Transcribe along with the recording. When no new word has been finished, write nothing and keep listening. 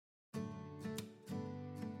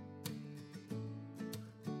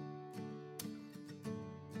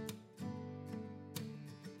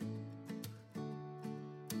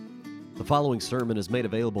following sermon is made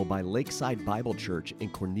available by Lakeside Bible Church in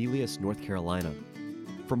Cornelius, North Carolina.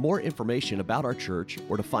 For more information about our church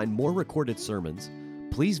or to find more recorded sermons,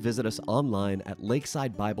 please visit us online at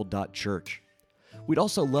lakesidebible.church. We'd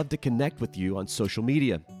also love to connect with you on social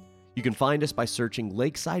media. You can find us by searching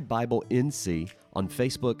Lakeside Bible NC on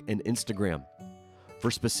Facebook and Instagram. For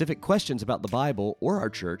specific questions about the Bible or our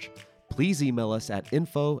church, please email us at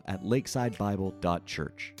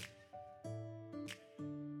info@lakesidebible.church.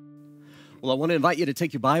 Well, I want to invite you to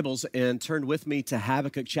take your Bibles and turn with me to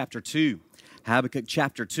Habakkuk chapter 2. Habakkuk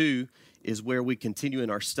chapter 2 is where we continue in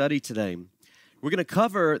our study today. We're going to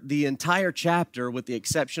cover the entire chapter with the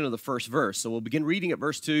exception of the first verse. So we'll begin reading at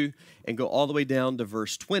verse 2 and go all the way down to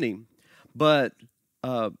verse 20. But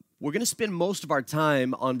we're going to spend most of our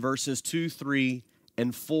time on verses 2, 3,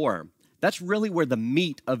 and 4. That's really where the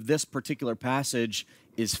meat of this particular passage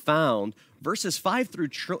is found. Verses 5 through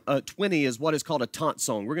 20 is what is called a taunt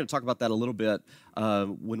song. We're going to talk about that a little bit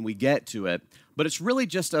when we get to it. But it's really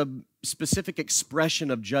just a specific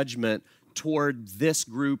expression of judgment toward this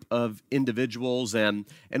group of individuals. And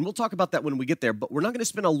we'll talk about that when we get there. But we're not going to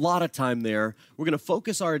spend a lot of time there. We're going to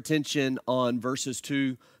focus our attention on verses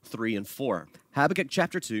 2, 3, and 4. Habakkuk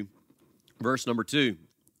chapter 2, verse number 2.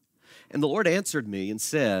 And the Lord answered me and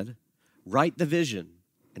said, "Write the vision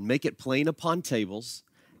and make it plain upon tables,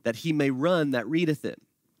 that he may run that readeth it.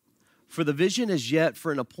 For the vision is yet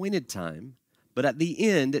for an appointed time, but at the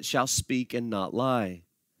end it shall speak and not lie.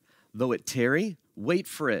 Though it tarry, wait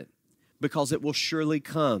for it, because it will surely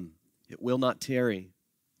come. It will not tarry.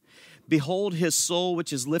 Behold, his soul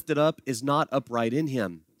which is lifted up is not upright in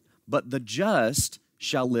him, but the just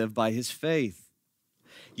shall live by his faith.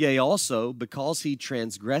 Yea, also, because he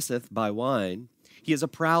transgresseth by wine, he is a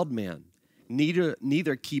proud man,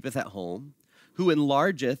 neither keepeth at home, who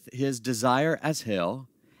enlargeth his desire as hell,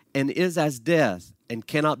 and is as death, and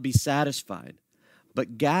cannot be satisfied,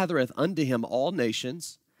 but gathereth unto him all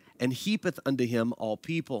nations, and heapeth unto him all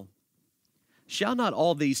people. Shall not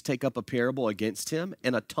all these take up a parable against him,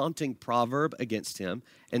 and a taunting proverb against him,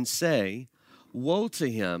 and say, Woe to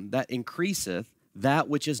him that increaseth that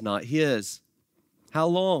which is not his? How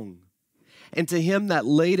long? And to him that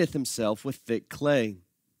ladeth himself with thick clay.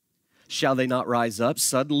 Shall they not rise up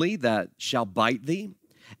suddenly that shall bite thee,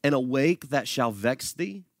 and awake that shall vex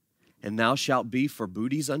thee, and thou shalt be for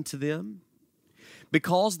booties unto them?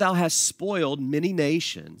 Because thou hast spoiled many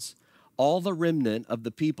nations, all the remnant of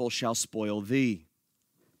the people shall spoil thee,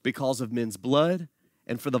 because of men's blood,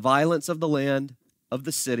 and for the violence of the land, of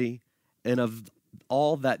the city, and of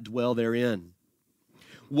all that dwell therein.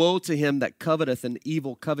 Woe to him that coveteth an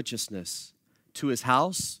evil covetousness, to his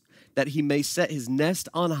house, that he may set his nest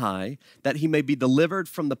on high, that he may be delivered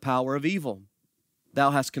from the power of evil.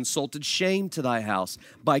 Thou hast consulted shame to thy house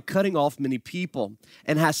by cutting off many people,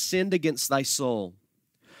 and hast sinned against thy soul.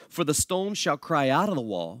 For the stone shall cry out of the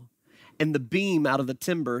wall, and the beam out of the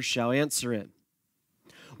timber shall answer it.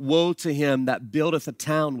 Woe to him that buildeth a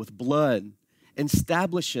town with blood, and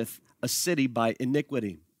establisheth a city by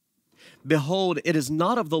iniquity. Behold, it is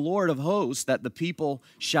not of the Lord of hosts that the people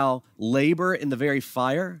shall labor in the very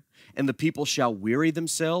fire, and the people shall weary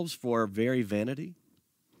themselves for very vanity.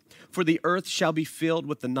 For the earth shall be filled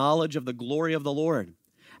with the knowledge of the glory of the Lord,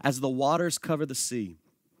 as the waters cover the sea.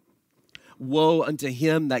 Woe unto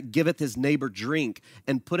him that giveth his neighbor drink,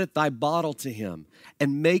 and putteth thy bottle to him,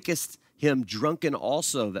 and makest him drunken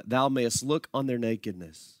also, that thou mayest look on their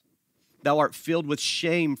nakedness. Thou art filled with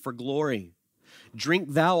shame for glory.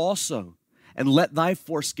 Drink thou also, and let thy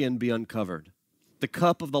foreskin be uncovered. The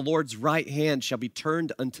cup of the Lord's right hand shall be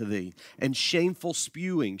turned unto thee, and shameful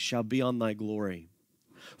spewing shall be on thy glory.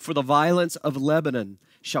 For the violence of Lebanon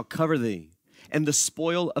shall cover thee, and the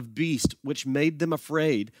spoil of beast which made them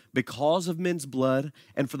afraid, because of men's blood,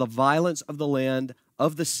 and for the violence of the land,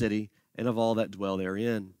 of the city, and of all that dwell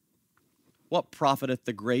therein. What profiteth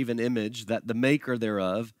the graven image that the maker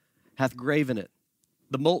thereof hath graven it,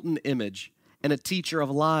 the molten image, and a teacher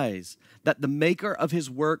of lies, that the maker of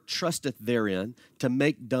his work trusteth therein to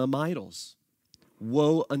make dumb idols?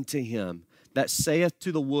 Woe unto him that saith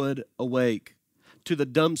to the wood, Awake, to the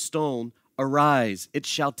dumb stone, Arise, it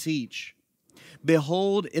shall teach.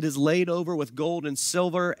 Behold, it is laid over with gold and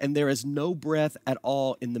silver, and there is no breath at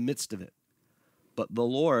all in the midst of it. But the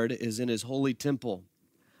Lord is in his holy temple.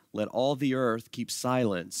 Let all the earth keep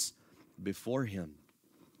silence before him.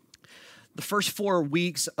 The first 4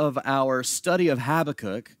 weeks of our study of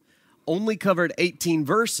Habakkuk only covered 18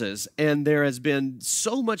 verses, and there has been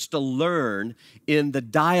so much to learn in the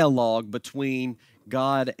dialogue between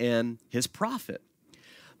God and his prophet.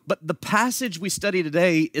 But the passage we study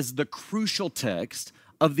today is the crucial text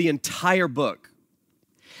of the entire book.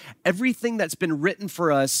 Everything that's been written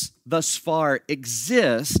for us thus far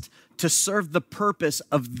exists to serve the purpose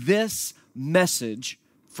of this message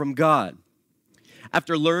from God.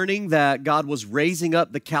 After learning that God was raising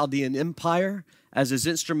up the Chaldean Empire as his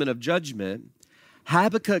instrument of judgment,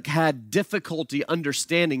 Habakkuk had difficulty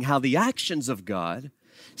understanding how the actions of God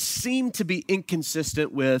seemed to be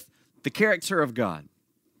inconsistent with the character of God.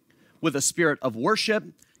 With a spirit of worship,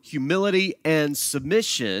 humility, and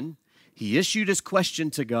submission, he issued his question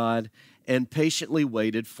to God and patiently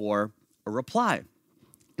waited for a reply.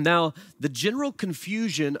 Now, the general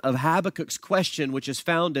confusion of Habakkuk's question, which is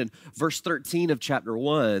found in verse 13 of chapter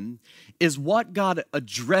 1, is what God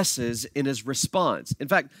addresses in his response. In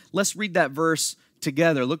fact, let's read that verse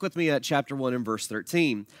together. Look with me at chapter 1 and verse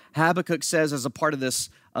 13. Habakkuk says, as a part of this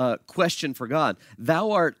question for God,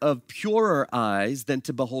 "Thou art of purer eyes than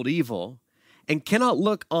to behold evil, and cannot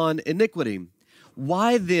look on iniquity.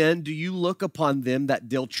 Why then do you look upon them that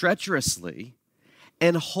deal treacherously,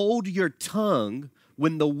 and hold your tongue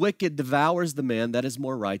when the wicked devours the man that is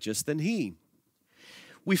more righteous than he?"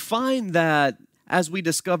 We find that, as we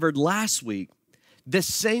discovered last week, this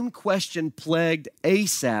same question plagued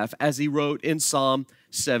Asaph as he wrote in Psalm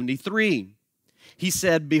 73. He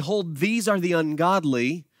said, "Behold, these are the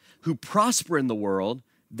ungodly who prosper in the world,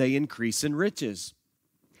 they increase in riches."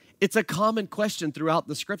 It's a common question throughout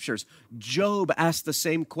the scriptures. Job asked the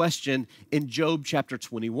same question in Job chapter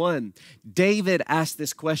 21. David asked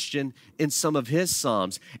this question in some of his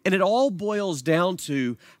Psalms. And it all boils down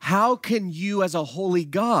to, how can you as a holy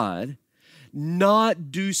God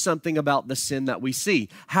not do something about the sin that we see?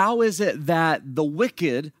 How is it that the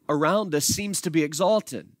wicked around us seems to be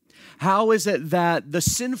exalted? How is it that the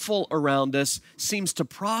sinful around us seems to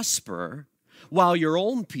prosper while your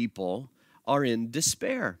own people are in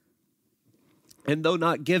despair? And though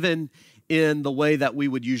not given in the way that we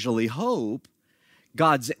would usually hope,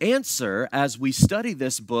 God's answer as we study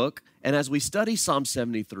this book and as we study Psalm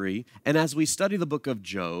 73 and as we study the book of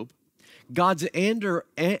Job, God's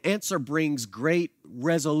answer brings great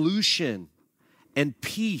resolution and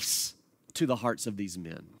peace to the hearts of these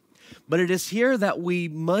men. But it is here that we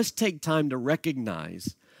must take time to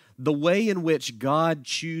recognize the way in which God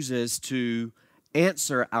chooses to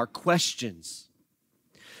answer our questions.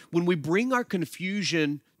 When we bring our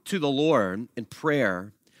confusion to the Lord in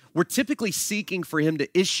prayer, we're typically seeking for him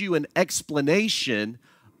to issue an explanation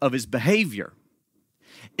of his behavior.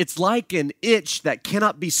 It's like an itch that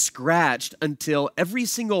cannot be scratched until every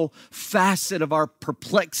single facet of our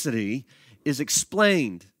perplexity is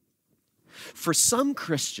explained. For some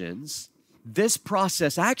Christians, this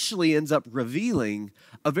process actually ends up revealing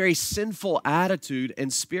a very sinful attitude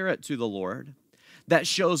and spirit to the Lord that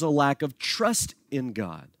shows a lack of trust in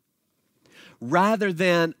God. Rather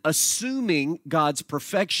than assuming God's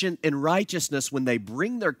perfection and righteousness when they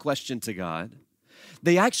bring their question to God,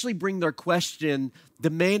 they actually bring their question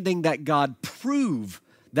demanding that God prove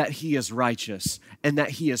that he is righteous and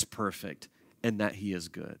that he is perfect and that he is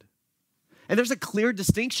good. And there's a clear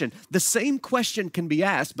distinction. The same question can be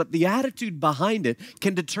asked, but the attitude behind it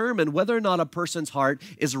can determine whether or not a person's heart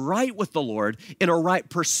is right with the Lord in a right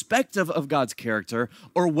perspective of God's character,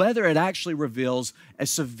 or whether it actually reveals a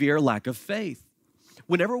severe lack of faith.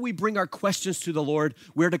 Whenever we bring our questions to the Lord,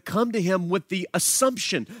 we're to come to him with the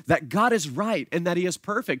assumption that God is right and that he is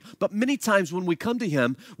perfect. But many times when we come to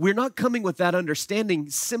him, we're not coming with that understanding,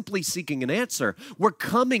 simply seeking an answer. We're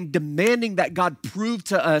coming demanding that God prove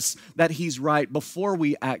to us that he's right before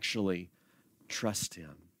we actually trust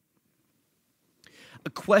him. A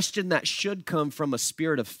question that should come from a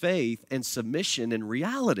spirit of faith and submission in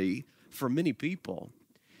reality for many people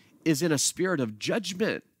is in a spirit of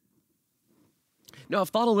judgment. Now, I've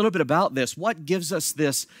thought a little bit about this. What gives us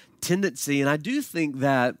this tendency? And I do think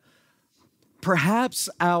that perhaps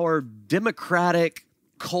our democratic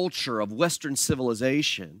culture of Western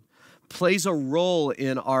civilization plays a role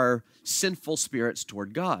in our sinful spirits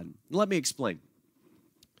toward God. Let me explain.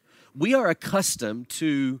 We are accustomed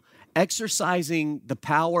to exercising the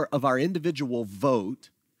power of our individual vote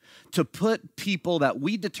to put people that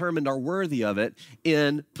we determined are worthy of it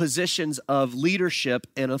in positions of leadership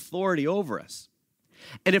and authority over us.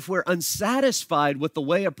 And if we're unsatisfied with the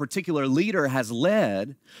way a particular leader has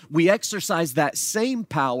led, we exercise that same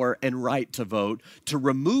power and right to vote to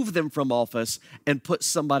remove them from office and put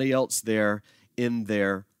somebody else there in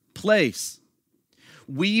their place.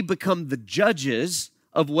 We become the judges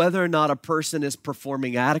of whether or not a person is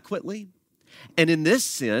performing adequately. And in this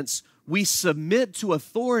sense, we submit to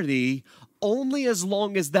authority only as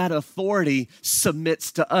long as that authority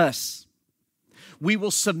submits to us. We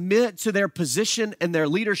will submit to their position and their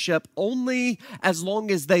leadership only as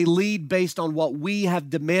long as they lead based on what we have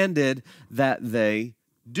demanded that they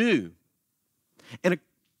do.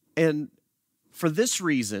 And for this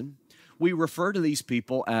reason, we refer to these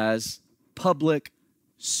people as public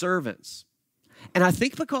servants. And I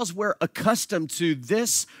think because we're accustomed to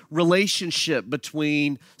this relationship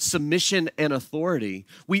between submission and authority,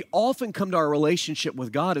 we often come to our relationship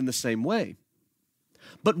with God in the same way.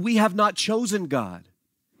 But we have not chosen God.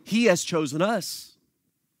 He has chosen us.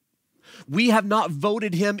 We have not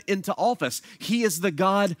voted him into office. He is the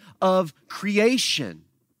God of creation.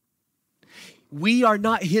 We are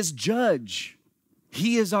not his judge.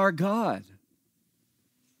 He is our God.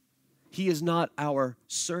 He is not our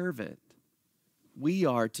servant. We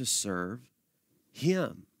are to serve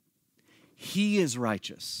him. He is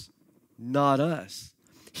righteous, not us.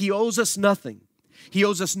 He owes us nothing. He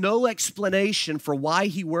owes us no explanation for why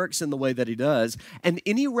he works in the way that he does. And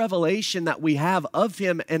any revelation that we have of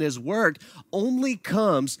him and his work only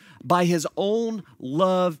comes by his own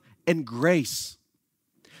love and grace.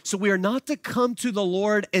 So we are not to come to the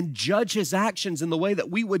Lord and judge his actions in the way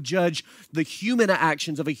that we would judge the human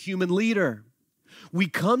actions of a human leader. We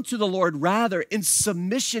come to the Lord rather in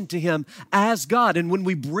submission to him as God. And when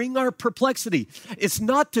we bring our perplexity, it's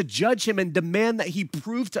not to judge him and demand that he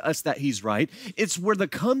prove to us that he's right. It's we're to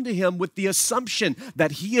come to him with the assumption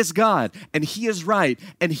that he is God and he is right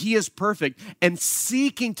and he is perfect, and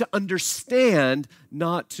seeking to understand,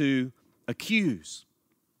 not to accuse.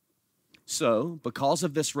 So, because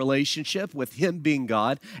of this relationship with him being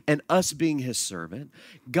God and us being his servant,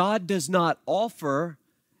 God does not offer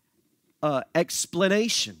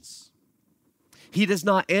explanations. He does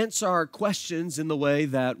not answer our questions in the way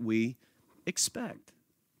that we expect.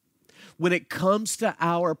 When it comes to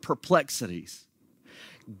our perplexities,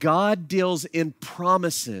 God deals in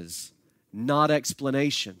promises, not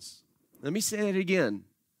explanations. Let me say it again.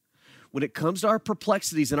 When it comes to our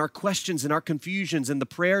perplexities and our questions and our confusions and the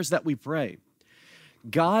prayers that we pray,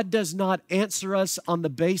 God does not answer us on the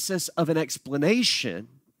basis of an explanation.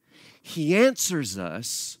 He answers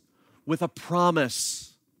us with a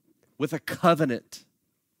promise, with a covenant.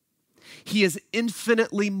 He is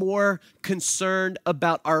infinitely more concerned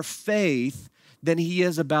about our faith than he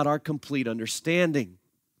is about our complete understanding.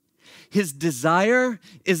 His desire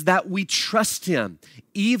is that we trust him,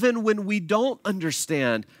 even when we don't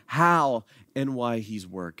understand how and why he's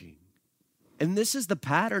working. And this is the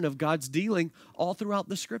pattern of God's dealing all throughout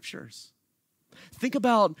the scriptures. Think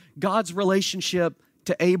about God's relationship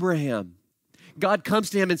to Abraham. God comes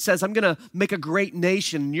to him and says, I'm going to make a great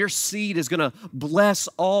nation, and your seed is going to bless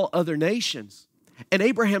all other nations. And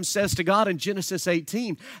Abraham says to God in Genesis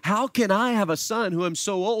 18, how can I have a son who am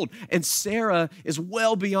so old? And Sarah is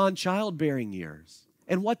well beyond childbearing years.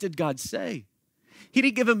 And what did God say? He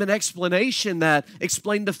didn't give him an explanation that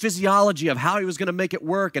explained the physiology of how he was going to make it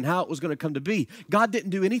work and how it was going to come to be. God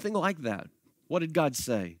didn't do anything like that. What did God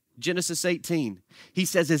say? Genesis 18, he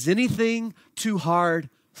says, is anything too hard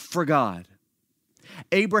for God?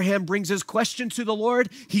 Abraham brings his question to the Lord.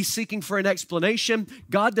 He's seeking for an explanation.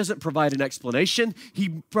 God doesn't provide an explanation.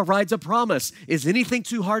 He provides a promise. Is anything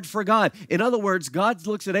too hard for God? In other words, God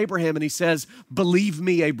looks at Abraham and he says, believe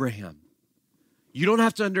me, Abraham. You don't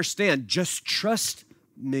have to understand. Just trust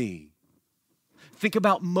me. Think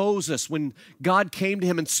about Moses when God came to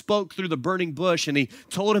him and spoke through the burning bush, and he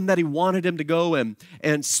told him that he wanted him to go and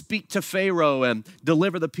speak to Pharaoh and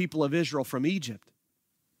deliver the people of Israel from Egypt.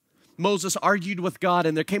 Moses argued with God,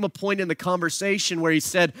 and there came a point in the conversation where he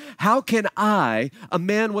said, how can I, a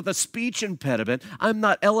man with a speech impediment, I'm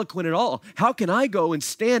not eloquent at all, how can I go and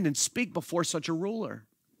stand and speak before such a ruler?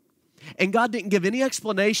 And God didn't give any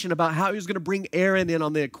explanation about how he was going to bring Aaron in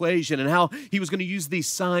on the equation and how he was going to use these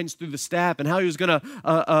signs through the staff and how he was going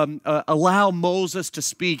to allow Moses to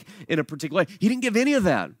speak in a particular way. He didn't give any of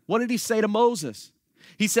that. What did he say to Moses?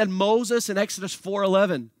 He said, Moses, in Exodus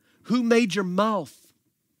 4:11, who made your mouth?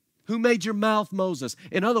 Who made your mouth, Moses?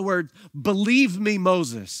 In other words, believe me,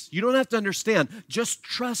 Moses. You don't have to understand. Just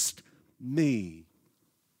trust me.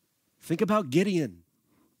 Think about Gideon.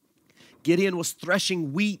 Gideon was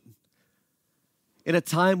threshing wheat in a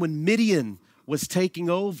time when Midian was taking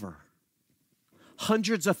over.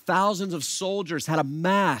 Hundreds of thousands of soldiers had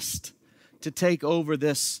amassed to take over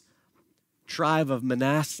this tribe of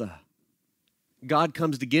Manasseh. God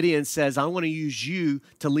comes to Gideon and says, I want to use you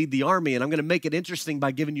to lead the army, and I'm going to make it interesting by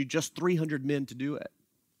giving you just 300 men to do it.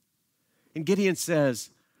 And Gideon says,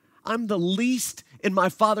 I'm the least in my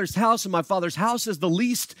father's house, and my father's house is the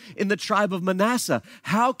least in the tribe of Manasseh.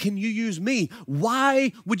 How can you use me?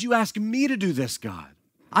 Why would you ask me to do this, God?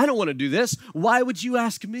 I don't want to do this. Why would you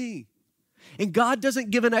ask me? And God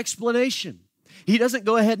doesn't give an explanation. He doesn't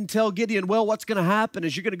go ahead and tell Gideon, well, what's going to happen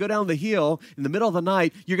is you're going to go down the hill in the middle of the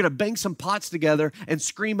night, you're going to bang some pots together and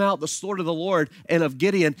scream out the sword of the Lord and of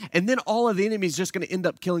Gideon, and then all of the enemies just going to end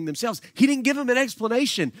up killing themselves. He didn't give him an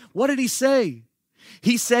explanation. What did he say?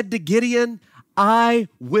 He said to Gideon, I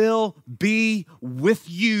will be with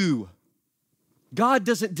you. God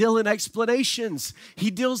doesn't deal in explanations. He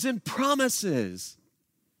deals in promises.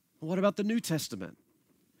 What about the New Testament?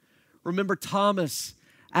 Remember Thomas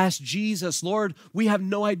asked Jesus, Lord, we have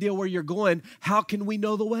no idea where you're going. How can we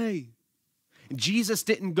know the way? And Jesus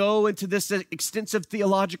didn't go into this extensive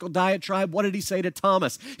theological diatribe. What did he say to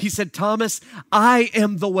Thomas? He said, Thomas, I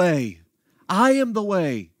am the way. I am the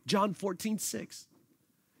way. John 14:6.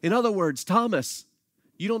 In other words, Thomas,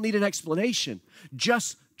 you don't need an explanation.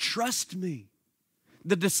 Just trust me.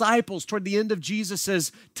 The disciples toward the end of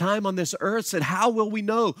Jesus' time on this earth said, how will we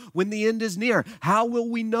know when the end is near? How will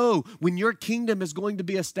we know when your kingdom is going to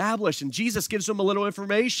be established? And Jesus gives them a little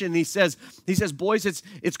information. He says, boys,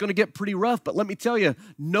 it's going to get pretty rough, but let me tell you,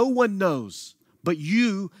 no one knows, but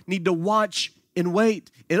you need to watch and wait.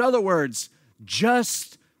 In other words,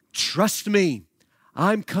 just trust me.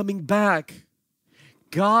 I'm coming back.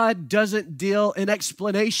 God doesn't deal in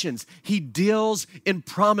explanations. He deals in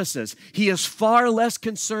promises. He is far less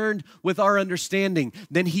concerned with our understanding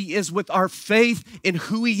than he is with our faith in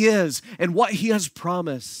who he is and what he has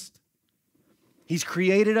promised. He's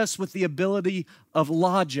created us with the ability of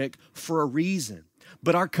logic for a reason,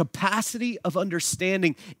 but our capacity of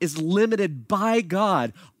understanding is limited by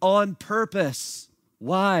God on purpose.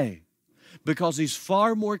 Why? Because he's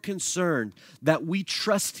far more concerned that we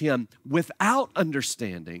trust him without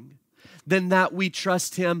understanding than that we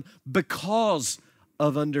trust him because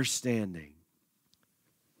of understanding.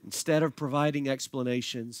 Instead of providing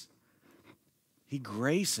explanations, he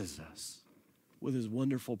graces us with his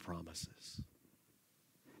wonderful promises.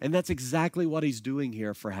 And that's exactly what he's doing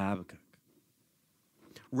here for Habakkuk.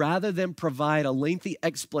 Rather than provide a lengthy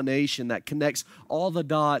explanation that connects all the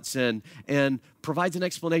dots and provides an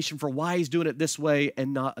explanation for why he's doing it this way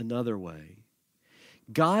and not another way,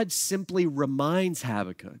 God simply reminds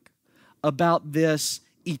Habakkuk about this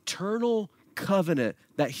eternal covenant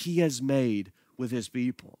that he has made with his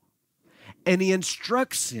people. And he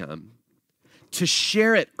instructs him to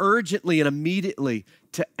share it urgently and immediately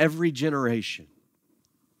to every generation.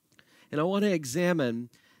 And I want to examine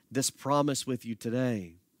this promise with you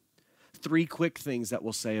today. 3 quick things that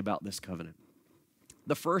we'll say about this covenant.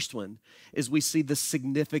 The first one is we see the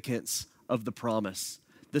significance of the promise.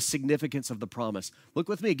 The significance of the promise. Look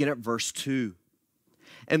with me again at verse 2.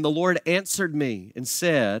 And the Lord answered me and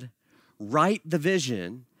said, write the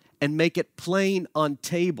vision and make it plain on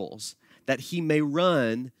tables, that he may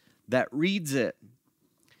run that reads it.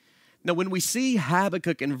 Now, when we see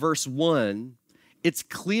Habakkuk in verse 1, it's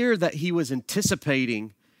clear that he was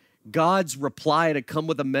anticipating God's reply to come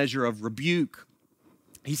with a measure of rebuke.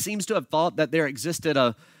 He seems to have thought that there existed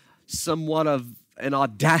somewhat of an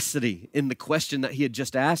audacity in the question that he had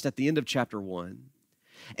just asked at the end of chapter 1.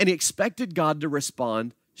 And he expected God to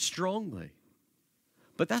respond strongly.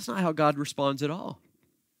 But that's not how God responds at all.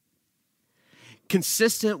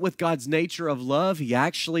 Consistent with God's nature of love, he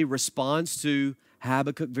actually responds to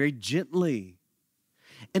Habakkuk very gently.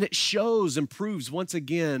 And it shows and proves once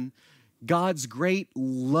again God's great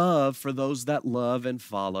love for those that love and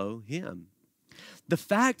follow him. The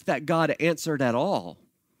fact that God answered at all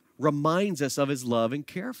reminds us of his love and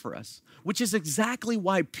care for us, which is exactly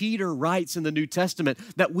why Peter writes in the New Testament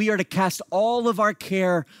that we are to cast all of our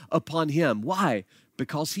care upon him. Why?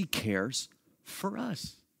 Because he cares for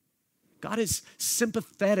us. God is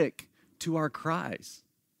sympathetic to our cries.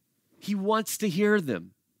 He wants to hear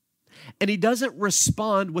them. And he doesn't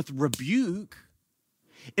respond with rebuke.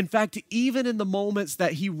 In fact, even in the moments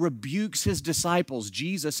that he rebukes his disciples,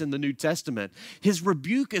 Jesus in the New Testament, his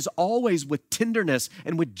rebuke is always with tenderness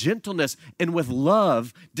and with gentleness and with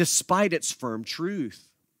love, despite its firm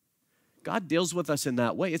truth. God deals with us in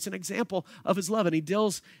that way. It's an example of his love, and he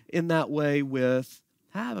deals in that way with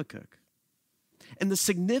Habakkuk. And the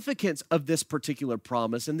significance of this particular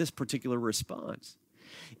promise and this particular response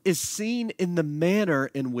is seen in the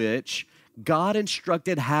manner in which God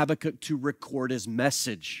instructed Habakkuk to record his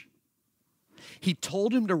message. He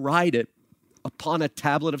told him to write it upon a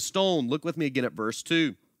tablet of stone. Look with me again at verse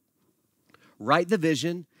 2. Write the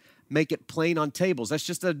vision, make it plain on tables. That's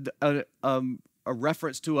just a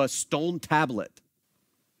reference to a stone tablet.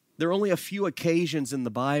 There are only a few occasions in the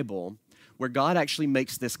Bible where God actually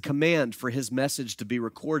makes this command for his message to be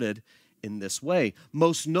recorded in this way.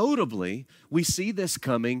 Most notably, we see this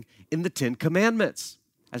coming in the 10 Commandments.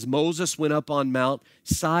 As Moses went up on Mount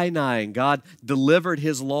Sinai and God delivered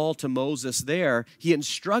his law to Moses there, he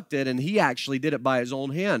instructed, and he actually did it by his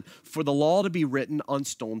own hand, for the law to be written on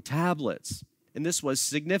stone tablets. And this was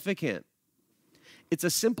significant. It's a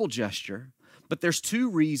simple gesture, but there's two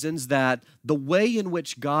reasons that the way in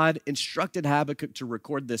which God instructed Habakkuk to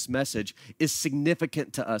record this message is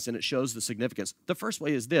significant to us, and it shows the significance. The first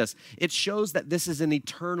way is this: it shows that this is an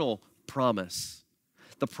eternal promise.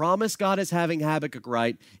 The promise God is having Habakkuk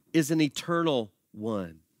write is an eternal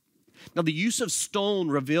one. Now, the use of stone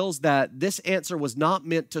reveals that this answer was not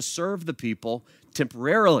meant to serve the people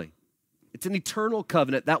temporarily. It's an eternal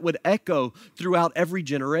covenant that would echo throughout every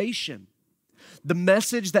generation. The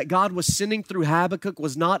message that God was sending through Habakkuk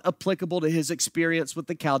was not applicable to his experience with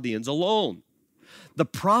the Chaldeans alone. The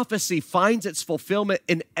prophecy finds its fulfillment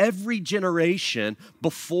in every generation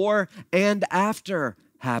before and after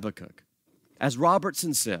Habakkuk. As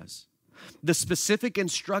Robertson says, the specific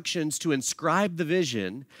instructions to inscribe the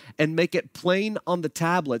vision and make it plain on the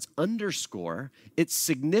tablets underscore its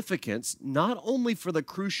significance not only for the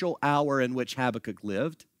crucial hour in which Habakkuk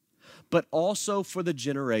lived, but also for the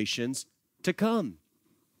generations to come.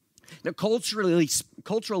 Now,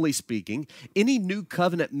 culturally speaking, any new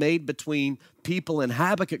covenant made between people in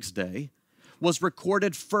Habakkuk's day was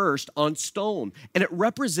recorded first on stone, and it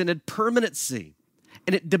represented permanency.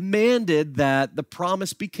 And it demanded that the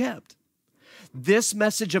promise be kept. This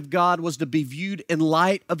message of God was to be viewed in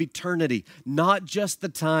light of eternity, not just the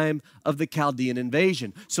time of the Chaldean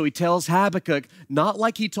invasion. So he tells Habakkuk, not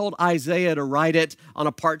like he told Isaiah to write it on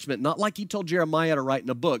a parchment, not like he told Jeremiah to write in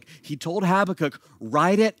a book. He told Habakkuk,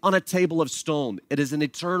 write it on a table of stone. It is an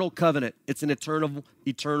eternal covenant. It's an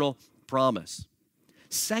eternal promise.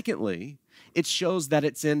 Secondly, it shows that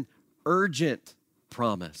it's an urgent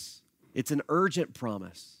promise. It's an urgent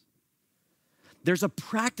promise. There's a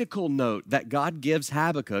practical note that God gives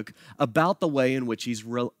Habakkuk about the way in which he's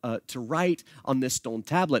to write on this stone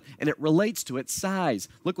tablet, and it relates to its size.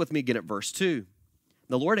 Look with me again at verse 2.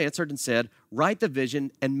 The Lord answered and said, write the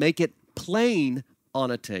vision and make it plain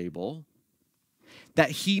on a table,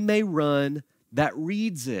 that he may run that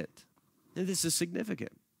reads it. And this is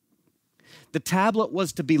significant. The tablet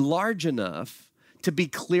was to be large enough to be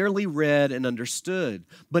clearly read and understood,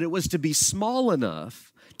 but it was to be small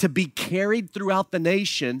enough to be carried throughout the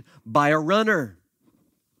nation by a runner.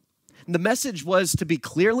 And the message was to be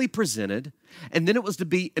clearly presented, and then it was to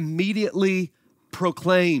be immediately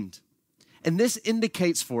proclaimed. And this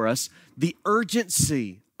indicates for us the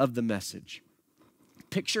urgency of the message.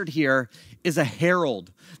 Pictured here is a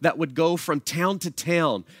herald that would go from town to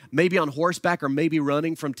town, maybe on horseback or maybe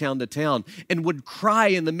running from town to town, and would cry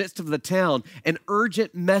in the midst of the town an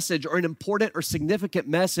urgent message or an important or significant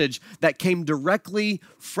message that came directly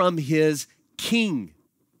from his king.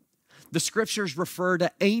 The scriptures refer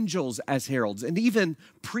to angels as heralds, and even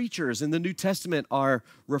preachers in the New Testament are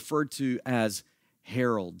referred to as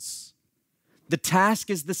heralds. The task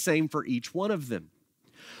is the same for each one of them.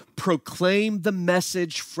 Proclaim the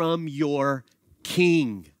message from your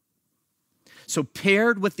king. So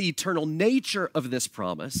paired with the eternal nature of this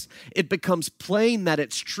promise, it becomes plain that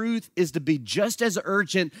its truth is to be just as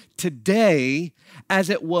urgent today as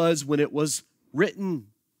it was when it was written.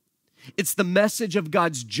 It's the message of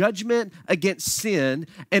God's judgment against sin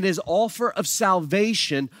and his offer of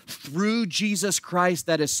salvation through Jesus Christ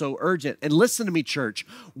that is so urgent. And listen to me, church,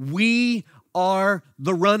 we are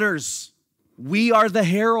the runners. We are the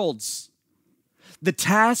heralds. The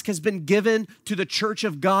task has been given to the church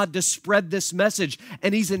of God to spread this message,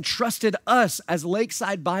 and he's entrusted us as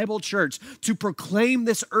Lakeside Bible Church to proclaim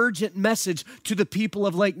this urgent message to the people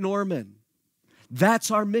of Lake Norman.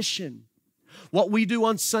 That's our mission. What we do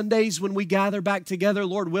on Sundays when we gather back together,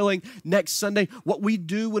 Lord willing, next Sunday, what we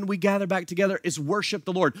do when we gather back together is worship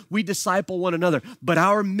the Lord. We disciple one another, but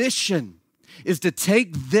our mission is to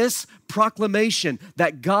take this proclamation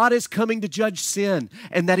that God is coming to judge sin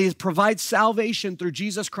and that he provides salvation through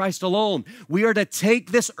Jesus Christ alone. We are to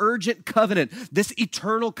take this urgent covenant, this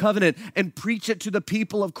eternal covenant, and preach it to the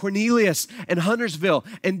people of Cornelius and Huntersville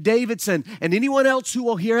and Davidson and anyone else who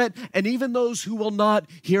will hear it and even those who will not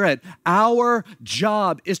hear it. Our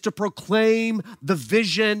job is to proclaim the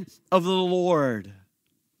vision of the Lord.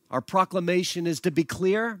 Our proclamation is to be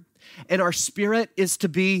clear, and our spirit is to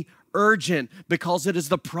be urgent because it is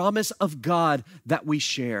the promise of God that we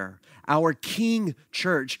share. Our King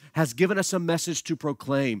Church has given us a message to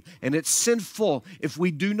proclaim, and it's sinful if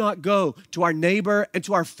we do not go to our neighbor and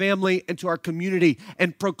to our family and to our community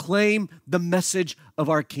and proclaim the message of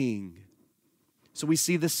our King. So we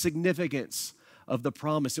see the significance of the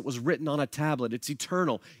promise. It was written on a tablet. It's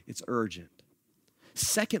eternal. It's urgent.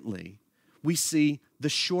 Secondly, we see the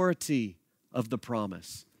surety of the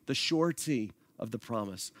promise. The surety of the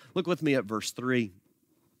promise. Look with me at verse 3.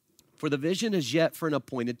 For the vision is yet for an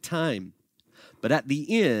appointed time, but at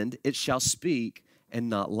the end it shall speak and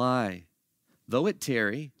not lie. Though it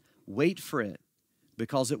tarry, wait for it,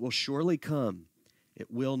 because it will surely come. It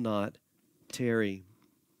will not tarry.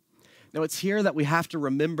 Now it's here that we have to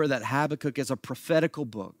remember that Habakkuk is a prophetical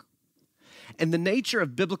book. And the nature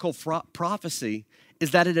of biblical prophecy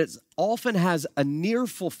is that often has a near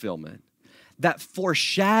fulfillment that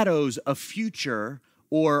foreshadows a future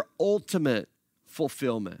or ultimate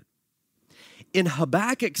fulfillment. In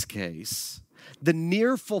Habakkuk's case, the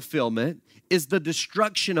near fulfillment is the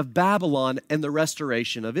destruction of Babylon and the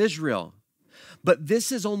restoration of Israel. But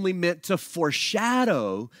this is only meant to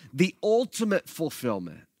foreshadow the ultimate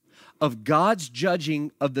fulfillment of God's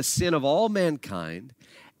judging of the sin of all mankind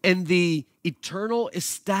and the eternal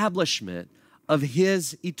establishment of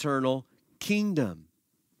his eternal kingdom.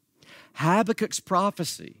 Habakkuk's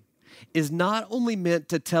prophecy is not only meant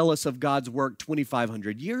to tell us of God's work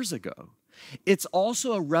 2,500 years ago, it's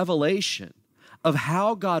also a revelation of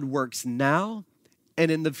how God works now and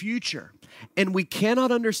in the future. And we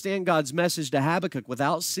cannot understand God's message to Habakkuk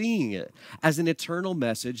without seeing it as an eternal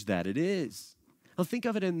message that it is. Now think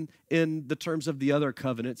of it in the terms of the other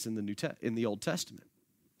covenants in the Old Testament.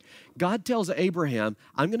 God tells Abraham,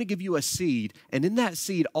 I'm going to give you a seed, and in that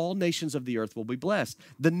seed, all nations of the earth will be blessed.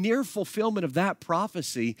 The near fulfillment of that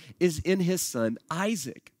prophecy is in his son,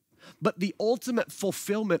 Isaac. But the ultimate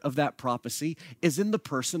fulfillment of that prophecy is in the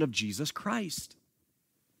person of Jesus Christ.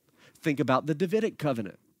 Think about the Davidic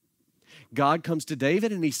covenant. God comes to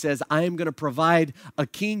David and he says, I am going to provide a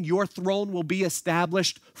king. Your throne will be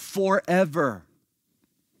established forever.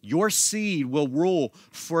 Your seed will rule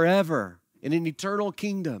forever in an eternal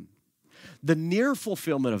kingdom. The near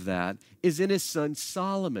fulfillment of that is in his son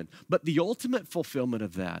Solomon. But the ultimate fulfillment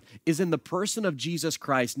of that is in the person of Jesus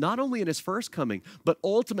Christ, not only in his first coming, but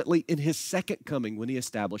ultimately in his second coming when he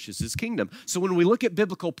establishes his kingdom. So when we look at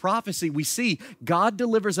biblical prophecy, we see God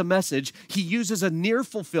delivers a message. He uses a near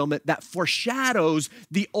fulfillment that foreshadows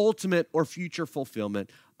the ultimate or future fulfillment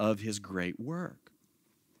of his great work.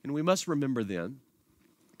 And we must remember then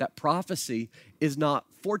that prophecy is not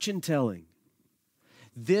fortune telling.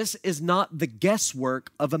 This is not the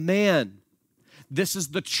guesswork of a man. This is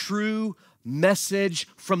the true message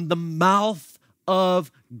from the mouth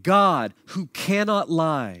of God who cannot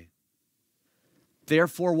lie.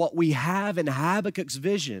 Therefore, what we have in Habakkuk's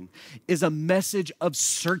vision is a message of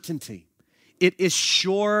certainty. It is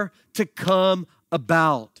sure to come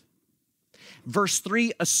about. Verse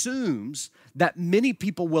 3 assumes that many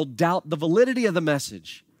people will doubt the validity of the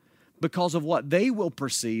message because of what they will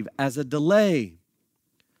perceive as a delay.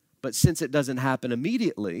 But since it doesn't happen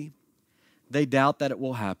immediately, they doubt that it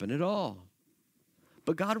will happen at all.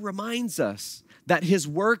 But God reminds us that his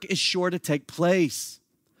work is sure to take place.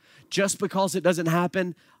 Just because it doesn't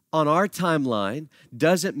happen on our timeline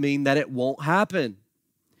doesn't mean that it won't happen.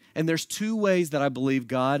 And there's two ways that I believe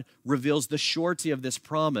God reveals the surety of this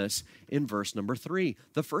promise in verse number 3.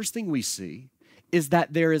 The first thing we see is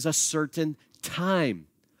that there is a certain time,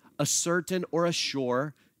 a certain or a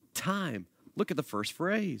sure time. Look at the first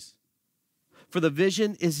phrase. For the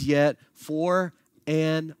vision is yet for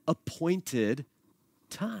an appointed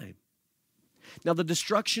time. Now, the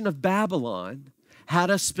destruction of Babylon had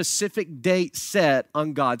a specific date set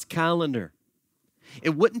on God's calendar.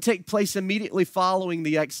 It wouldn't take place immediately following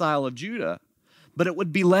the exile of Judah, but it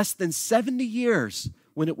would be less than 70 years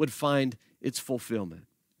when it would find its fulfillment.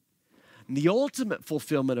 And the ultimate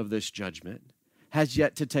fulfillment of this judgment has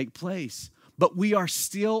yet to take place, but we are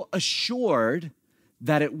still assured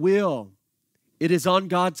that it will. It is on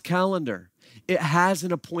God's calendar. It has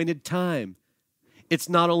an appointed time. It's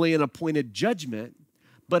not only an appointed judgment,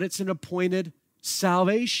 but it's an appointed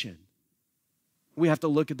salvation. We have to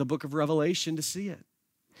look at the book of Revelation to see it.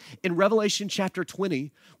 In Revelation chapter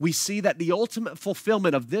 20, we see that the ultimate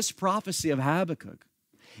fulfillment of this prophecy of Habakkuk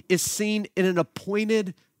is seen in an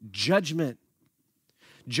appointed judgment.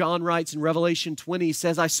 John writes in Revelation 20, he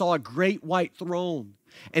says, I saw a great white throne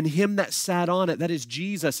and him that sat on it, that is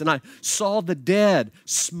Jesus. And I saw the dead,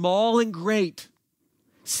 small and great,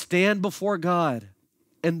 stand before God,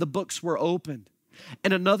 and the books were opened.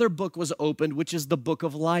 And another book was opened, which is the book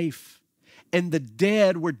of life. And the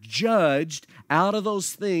dead were judged out of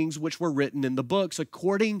those things which were written in the books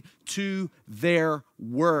according to their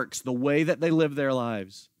works, the way that they lived their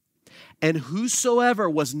lives. And whosoever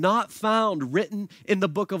was not found written in the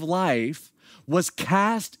book of life was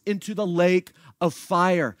cast into the lake of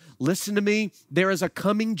fire. Listen to me, there is a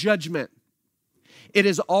coming judgment. It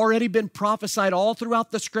has already been prophesied all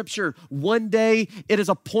throughout the scripture. One day it is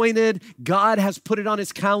appointed. God has put it on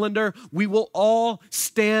his calendar. We will all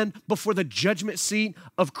stand before the judgment seat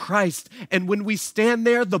of Christ. And when we stand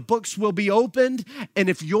there, the books will be opened. And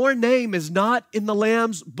if your name is not in the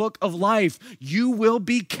Lamb's book of life, you will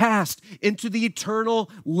be cast into the eternal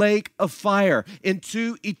lake of fire,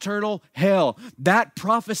 into eternal hell. That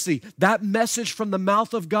prophecy, that message from the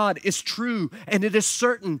mouth of God is true, and it is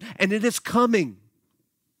certain, and it is coming.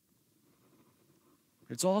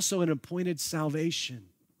 It's also an appointed salvation.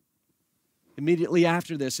 Immediately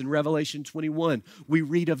after this, in Revelation 21, we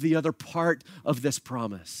read of the other part of this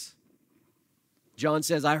promise. John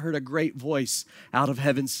says, I heard a great voice out of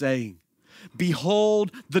heaven saying,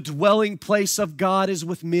 behold, the dwelling place of God is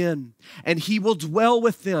with men, and he will dwell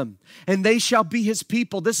with them, and they shall be his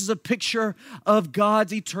people. This is a picture of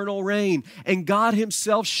God's eternal reign, and God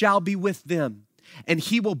himself shall be with them, and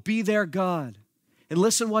he will be their God. And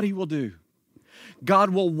listen what he will do.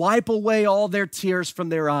 God will wipe away all their tears from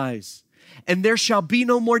their eyes, and there shall be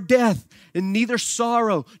no more death, and neither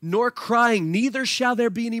sorrow nor crying, neither shall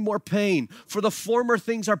there be any more pain, for the former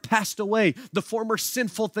things are passed away. The former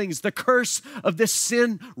sinful things, the curse of this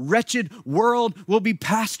sin-wretched world will be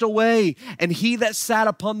passed away. And he that sat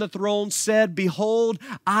upon the throne said, behold,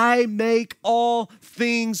 I make all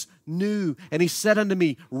things new. And he said unto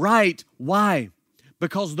me, write. Why?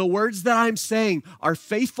 Because the words that I'm saying are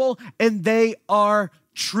faithful and they are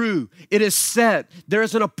true. It is set. There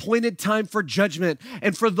is an appointed time for judgment.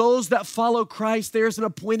 And for those that follow Christ, there is an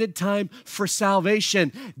appointed time for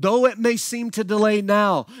salvation. Though it may seem to delay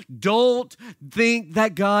now, don't think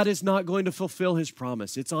that God is not going to fulfill his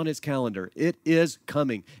promise. It's on his calendar. It is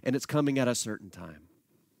coming, and it's coming at a certain time.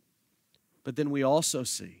 But then we also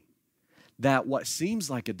see that what seems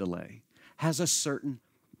like a delay has a certain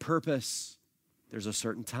purpose. There's a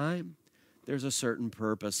certain time. There's a certain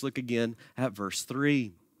purpose. Look again at verse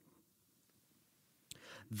 3.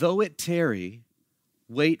 Though it tarry,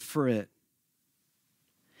 wait for it,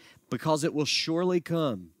 because it will surely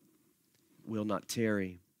come, will not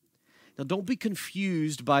tarry. Now, don't be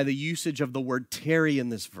confused by the usage of the word tarry in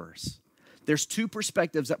this verse. There's two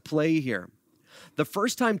perspectives at play here. The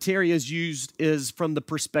first time tarry is used is from the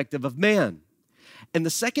perspective of man. And the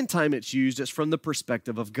second time it's used is from the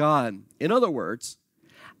perspective of God. In other words,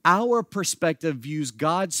 our perspective views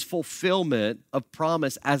God's fulfillment of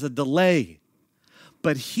promise as a delay,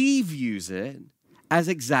 but he views it as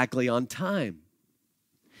exactly on time.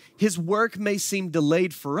 His work may seem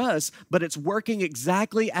delayed for us, but it's working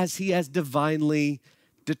exactly as he has divinely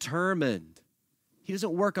determined. He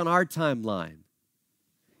doesn't work on our timeline.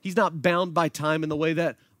 He's not bound by time in the way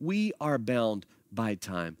that we are bound by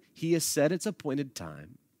time. He has set its appointed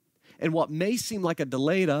time. And what may seem like a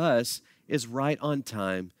delay to us is right on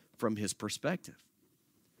time from his perspective.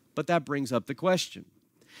 But that brings up the question.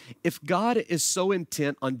 If God is so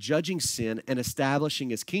intent on judging sin and establishing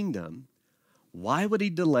his kingdom, why would he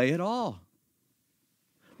delay at all?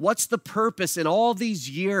 What's the purpose in all these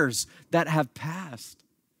years that have passed?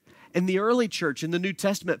 And the early church in the New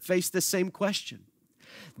Testament faced this same question.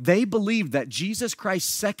 They believed that Jesus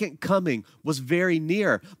Christ's second coming was very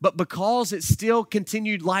near, but because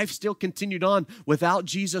life still continued on without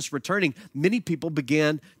Jesus returning, many people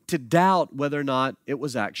began to doubt whether or not it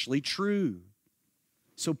was actually true.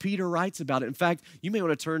 So Peter writes about it. In fact, you may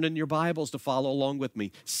want to turn in your Bibles to follow along with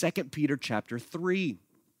me. 2 Peter chapter 3.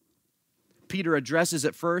 Peter addresses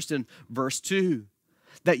it first in verse 2.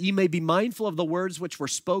 That ye may be mindful of the words which were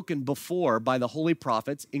spoken before by the holy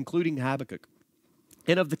prophets, including Habakkuk,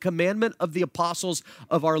 and of the commandment of the apostles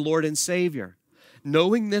of our Lord and Savior,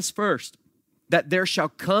 knowing this first, that there shall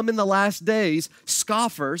come in the last days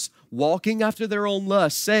scoffers walking after their own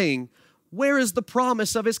lusts, saying, where is the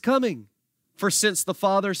promise of his coming? For since the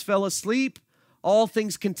fathers fell asleep, all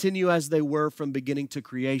things continue as they were from beginning to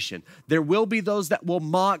creation. There will be those that will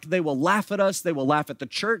mock. They will laugh at us. They will laugh at the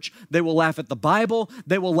church. They will laugh at the Bible.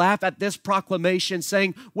 They will laugh at this proclamation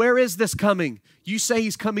saying, where is this coming? You say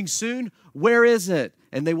he's coming soon. Where is it?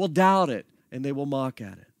 And they will doubt it and they will mock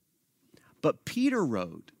at it. But Peter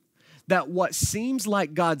wrote that what seems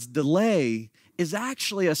like God's delay is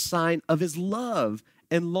actually a sign of his love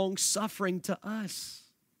and long suffering to us.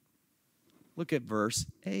 Look at verse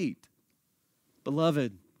 8.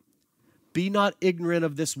 Beloved, be not ignorant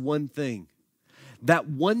of this one thing, that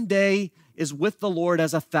one day is with the Lord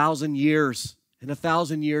as 1,000 years, and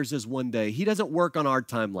 1,000 years is one day. He doesn't work on our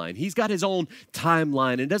timeline. He's got his own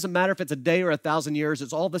timeline. It doesn't matter if it's a day or 1,000 years.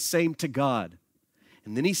 It's all the same to God.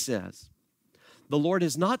 And then he says, the Lord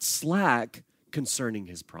is not slack concerning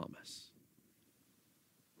his promise.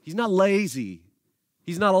 He's not lazy.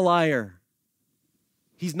 He's not a liar.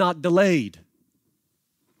 He's not delayed.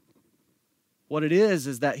 What it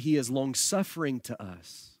is that he is long-suffering to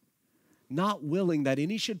us, not willing that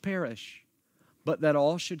any should perish, but that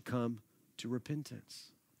all should come to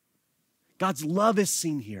repentance. God's love is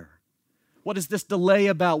seen here. What is this delay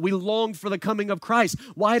about? We long for the coming of Christ.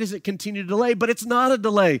 Why does it continue to delay? But it's not a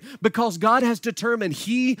delay because God has determined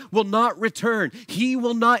He will not return. He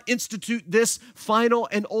will not institute this final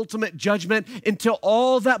and ultimate judgment until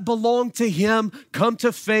all that belong to Him come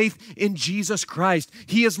to faith in Jesus Christ.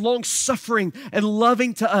 He is long-suffering and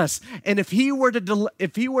loving to us. And if He were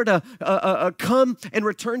to come and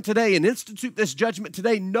return today and institute this judgment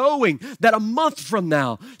today, knowing that a month from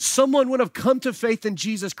now someone would have come to faith in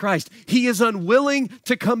Jesus Christ, He is unwilling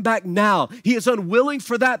to come back now. He is unwilling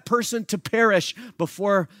for that person to perish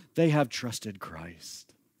before they have trusted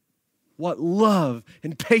Christ. What love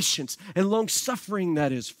and patience and long-suffering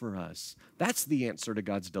that is for us. That's the answer to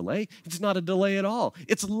God's delay. It's not a delay at all.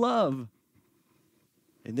 It's love.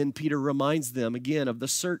 And then Peter reminds them again of the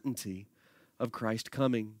certainty of Christ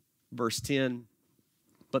coming. Verse 10,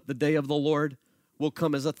 but the day of the Lord will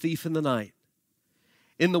come as a thief in the night,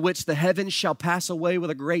 in the which the heavens shall pass away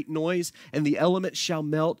with a great noise, and the elements shall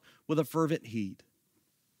melt with a fervent heat.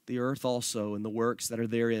 The earth also and the works that are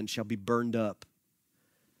therein shall be burned up.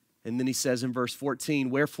 And then he says in verse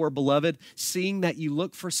 14, wherefore, beloved, seeing that you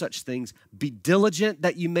look for such things, be diligent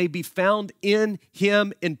that you may be found in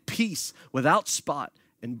Him in peace, without spot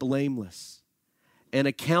and blameless. And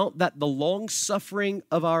account that the long suffering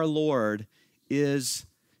of our Lord is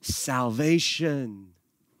salvation.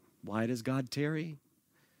 Why does God tarry?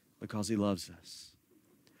 Because He loves us.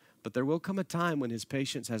 But there will come a time when His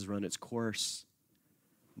patience has run its course.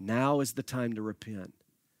 Now is the time to repent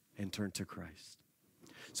and turn to Christ.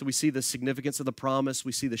 So we see the significance of the promise.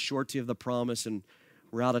 We see the surety of the promise, and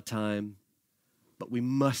we're out of time. But we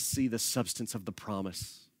must see the substance of the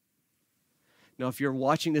promise. Now, if you're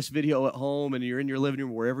watching this video at home and you're in your living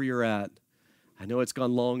room, wherever you're at, I know it's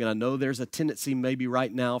gone long, and I know there's a tendency maybe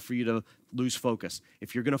right now for you to lose focus.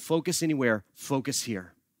 If you're going to focus anywhere, focus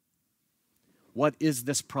here. What is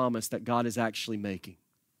this promise that God is actually making?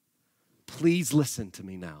 Please listen to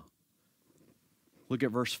me now. Look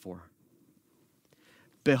at verse 4.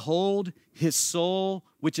 Behold, his soul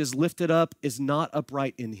which is lifted up is not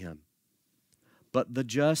upright in him, but the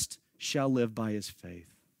just shall live by his faith.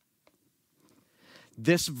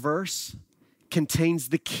 This verse contains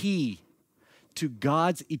the key to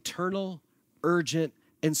God's eternal, urgent,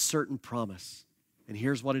 and certain promise. And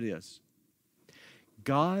here's what it is.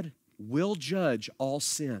 God will judge all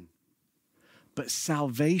sin, but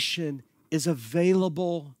salvation is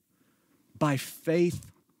available by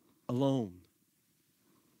faith alone.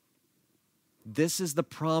 This is the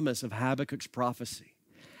promise of Habakkuk's prophecy,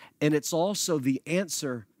 and it's also the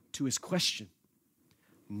answer to his question.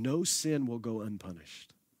 No sin will go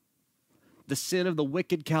unpunished. The sin of the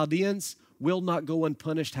wicked Chaldeans will not go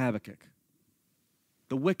unpunished, Habakkuk.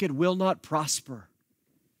 The wicked will not prosper.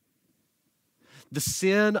 The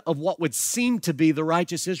sin of what would seem to be the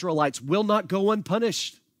righteous Israelites will not go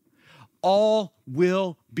unpunished. All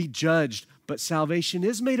will be judged, but salvation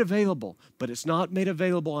is made available, but it's not made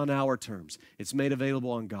available on our terms. It's made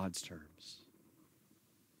available on God's terms.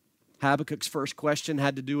 Habakkuk's first question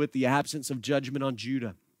had to do with the absence of judgment on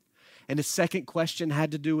Judah, and his second question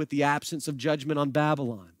had to do with the absence of judgment on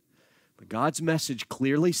Babylon. But God's message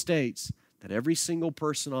clearly states that every single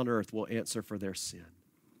person on earth will answer for their sin.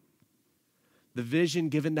 The vision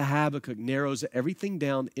given to Habakkuk narrows everything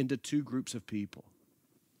down into two groups of people.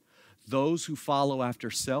 Those who follow after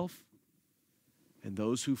self and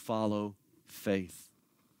those who follow faith.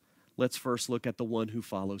 Let's first look at the one who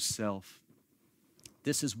follows self.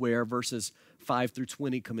 This is where verses 5 through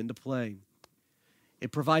 20 come into play.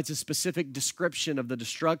 It provides a specific description of the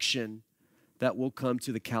destruction that will come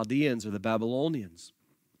to the Chaldeans or the Babylonians.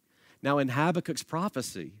 Now, in Habakkuk's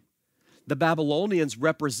prophecy, the Babylonians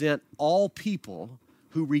represent all people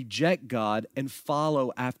who reject God and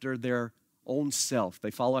follow after their own self.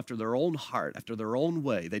 They follow after their own heart, after their own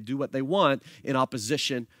way. They do what they want in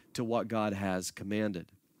opposition to what God has commanded.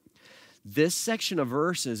 This section of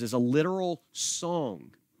verses is a literal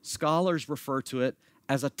song. Scholars refer to it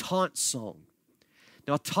as a taunt song.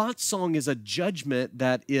 Now, a taunt song is a judgment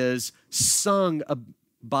that is sung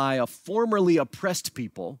by a formerly oppressed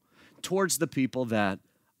people towards the people that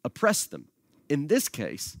oppress them. In this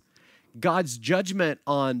case, God's judgment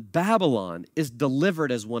on Babylon is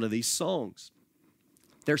delivered as one of these songs.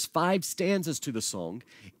 There's 5 stanzas to the song.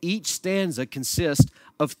 Each stanza consists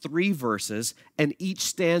of 3 verses, and each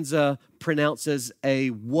stanza pronounces a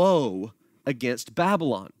woe against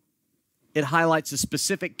Babylon. It highlights a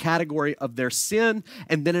specific category of their sin,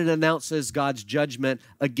 and then it announces God's judgment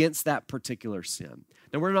against that particular sin.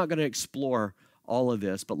 Now, we're not going to explore all of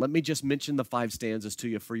this, but let me just mention the 5 stanzas to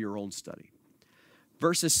you for your own study.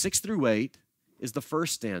 Verses 6 through 8 is the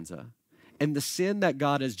first stanza, and the sin that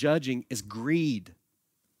God is judging is greed.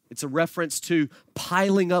 It's a reference to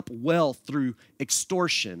piling up wealth through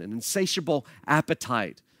extortion and insatiable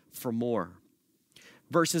appetite for more.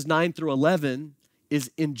 Verses 9 through 11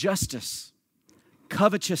 is injustice,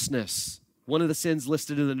 covetousness. One of the sins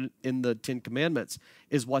listed in the 10 Commandments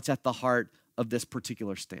is what's at the heart of this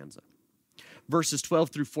particular stanza. Verses 12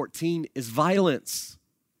 through 14 is violence.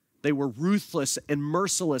 They were ruthless and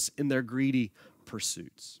merciless in their greedy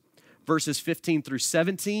pursuits. Verses 15 through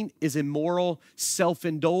 17 is immoral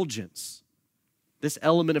self-indulgence. This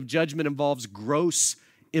element of judgment involves gross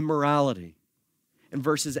immorality. And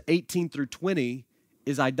verses 18 through 20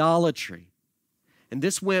 is idolatry. And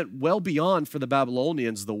this went well beyond, for the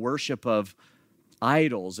Babylonians, the worship of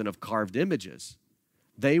idols and of carved images.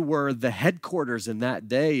 They were the headquarters in that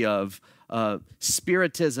day of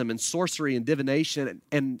spiritism and sorcery and divination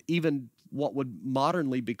and even what would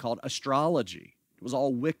modernly be called astrology. It was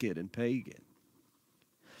all wicked and pagan.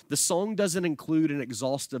 The song doesn't include an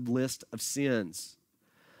exhaustive list of sins,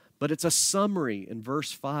 but it's a summary in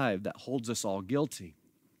verse 5 that holds us all guilty.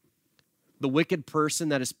 The wicked person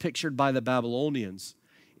that is pictured by the Babylonians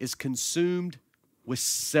is consumed with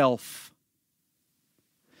self.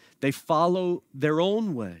 They follow their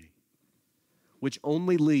own way, which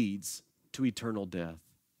only leads to eternal death.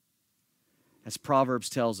 As Proverbs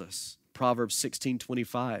tells us, Proverbs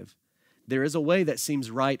 16:25, there is a way that seems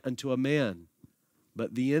right unto a man,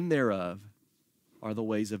 but the end thereof are the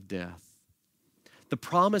ways of death. The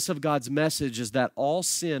promise of God's message is that all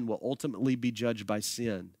sin will ultimately be judged by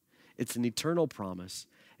sin. It's an eternal promise,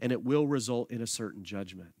 and it will result in a certain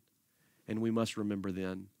judgment. And we must remember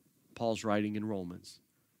then, Paul's writing in Romans,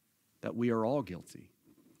 that we are all guilty.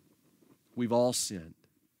 We've all sinned.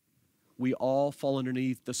 We all fall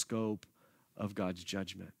underneath the scope of God's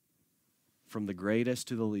judgment, from the greatest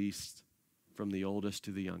to the least, from the oldest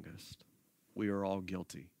to the youngest. We are all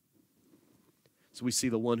guilty. So we see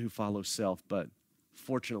the one who follows self, but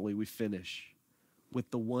fortunately we finish with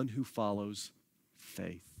the one who follows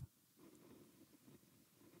faith.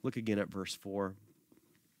 Look again at verse 4.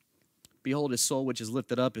 Behold, his soul which is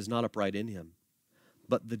lifted up is not upright in him,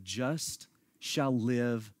 but the just shall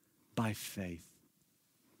live by faith.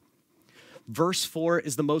 Verse 4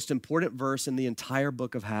 is the most important verse in the entire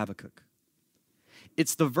book of Habakkuk.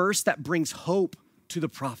 It's the verse that brings hope to the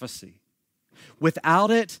prophecy. Without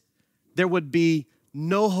it, there would be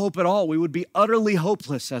no hope at all. We would be utterly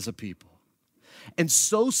hopeless as a people. And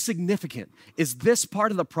so significant is this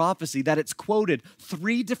part of the prophecy that it's quoted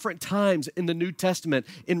 3 different times in the New Testament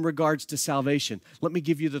in regards to salvation. Let me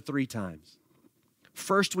give you the 3 times.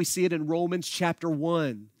 First, we see it in Romans chapter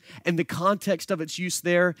 1. And the context of its use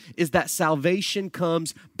there is that salvation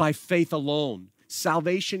comes by faith alone.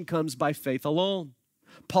 Salvation comes by faith alone.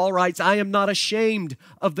 Paul writes, I am not ashamed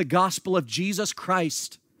of the gospel of Jesus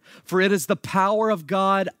Christ, for it is the power of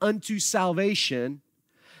God unto salvation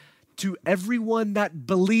to everyone that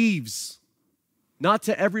believes. Not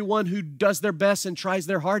to everyone who does their best and tries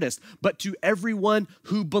their hardest, but to everyone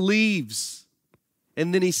who believes.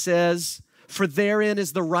 And then he says, for therein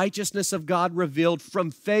is the righteousness of God revealed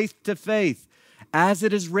from faith to faith. As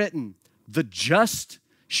it is written, the just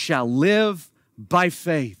shall live by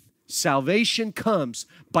faith. Salvation comes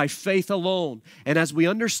by faith alone. And as we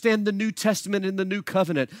understand the New Testament and the New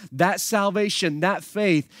Covenant, that salvation, that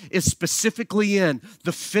faith is specifically in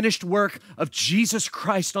the finished work of Jesus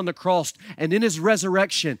Christ on the cross and in his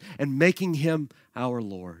resurrection and making him our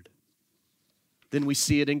Lord. Then we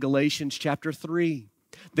see it in Galatians chapter 3.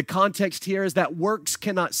 The context here is that works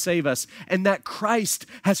cannot save us and that Christ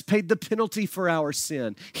has paid the penalty for our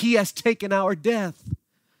sin. He has taken our death.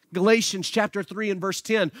 Galatians chapter 3 and verse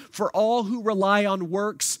 10, for all who rely on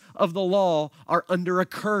works of the law are under a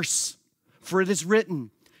curse. For it is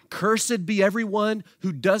written, cursed be everyone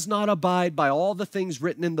who does not abide by all the things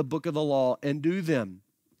written in the book of the law and do them.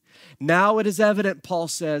 Now it is evident, Paul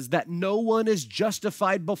says, that no one is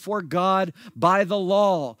justified before God by the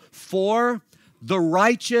law, for the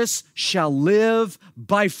righteous shall live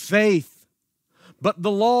by faith. But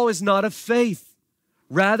the law is not of faith.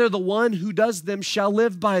 Rather, the one who does them shall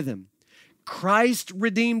live by them. Christ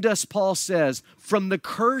redeemed us, Paul says, from the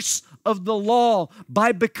curse of the law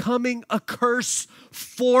by becoming a curse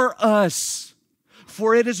for us.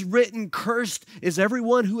 For it is written, cursed is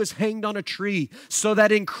everyone who is hanged on a tree, so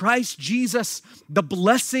that in Christ Jesus the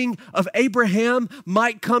blessing of Abraham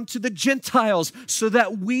might come to the Gentiles, so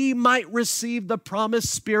that we might receive the promised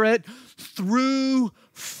Spirit through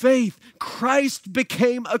faith. Christ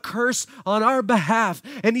became a curse on our behalf.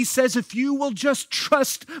 And he says, if you will just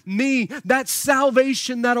trust me, that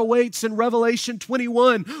salvation that awaits in Revelation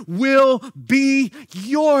 21 will be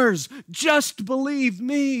yours. Just believe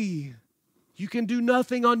me. You can do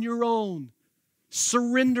nothing on your own.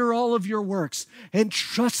 Surrender all of your works and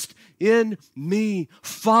trust in me.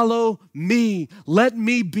 Follow me. Let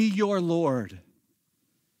me be your Lord.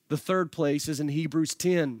 The third place is in Hebrews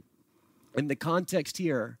 10. And the context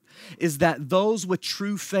here is that those with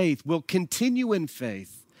true faith will continue in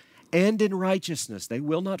faith and in righteousness. They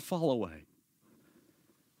will not fall away.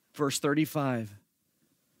 Verse 35,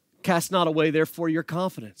 cast not away therefore your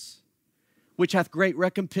confidence, which hath great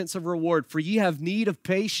recompense of reward. For ye have need of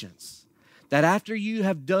patience, that after you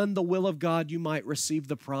have done the will of God, you might receive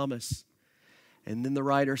the promise. And then the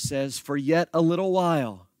writer says, for yet a little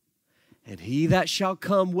while, and he that shall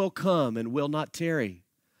come will come and will not tarry.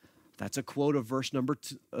 That's a quote of verse number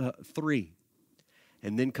 3.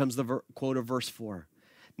 And then comes the quote of verse 4.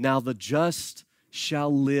 Now the just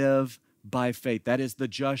shall live by faith. That is, the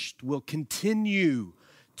just will continue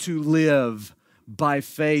to live by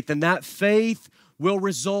faith. And that faith will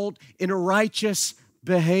result in a righteous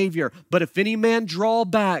behavior. But if any man draw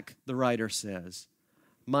back, the writer says,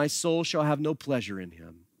 my soul shall have no pleasure in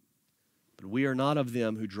him. But we are not of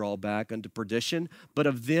them who draw back unto perdition, but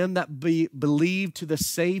of them that believe to the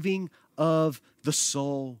saving of the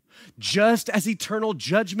soul. Just as eternal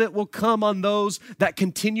judgment will come on those that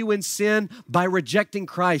continue in sin by rejecting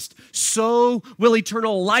Christ, so will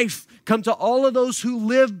eternal life come to all of those who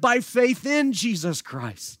live by faith in Jesus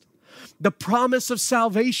Christ. The promise of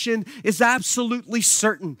salvation is absolutely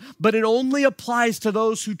certain, but it only applies to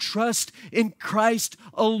those who trust in Christ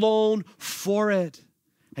alone for it.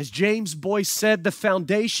 As James Boyce said, the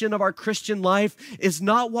foundation of our Christian life is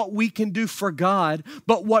not what we can do for God,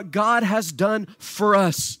 but what God has done for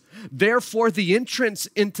us. Therefore, the entrance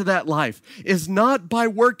into that life is not by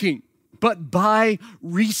working, but by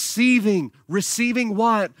receiving. Receiving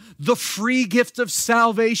what? The free gift of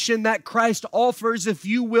salvation that Christ offers if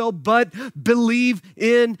you will but believe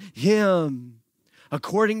in him.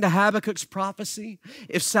 According to Habakkuk's prophecy,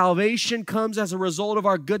 if salvation comes as a result of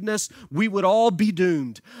our goodness, we would all be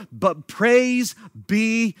doomed. But praise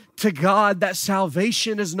be to God that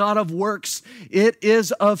salvation is not of works, it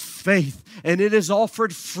is of faith, and it is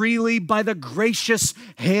offered freely by the gracious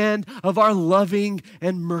hand of our loving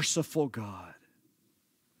and merciful God.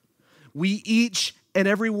 We each and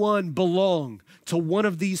every one belong to one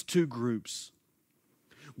of these two groups.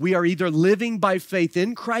 We are either living by faith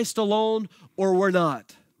in Christ alone or we're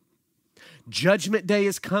not. Judgment day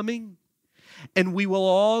is coming, and we will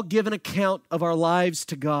all give an account of our lives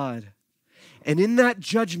to God. And in that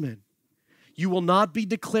judgment, you will not be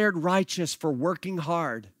declared righteous for working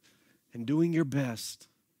hard and doing your best.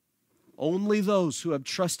 Only those who have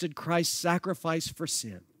trusted Christ's sacrifice for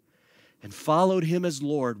sin and followed him as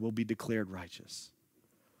Lord will be declared righteous.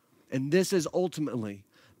 And this is ultimately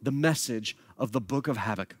the message of the book of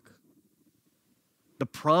Habakkuk. The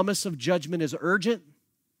promise of judgment is urgent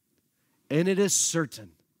and it is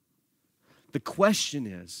certain. The question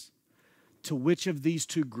is, to which of these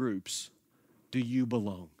two groups do you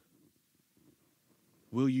belong?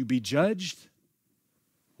 Will you be judged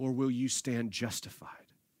or will you stand justified?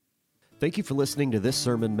 Thank you for listening to this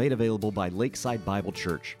sermon made available by Lakeside Bible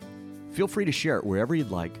Church. Feel free to share it wherever you'd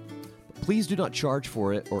like. Please do not charge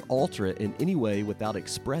for it or alter it in any way without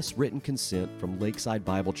express written consent from Lakeside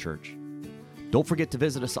Bible Church. Don't forget to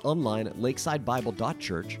visit us online at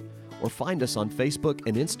lakesidebible.church or find us on Facebook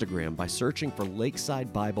and Instagram by searching for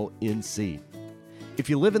Lakeside Bible NC. If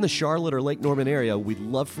you live in the Charlotte or Lake Norman area, we'd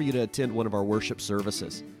love for you to attend one of our worship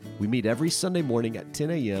services. We meet every Sunday morning at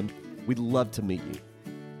 10 a.m. We'd love to meet you.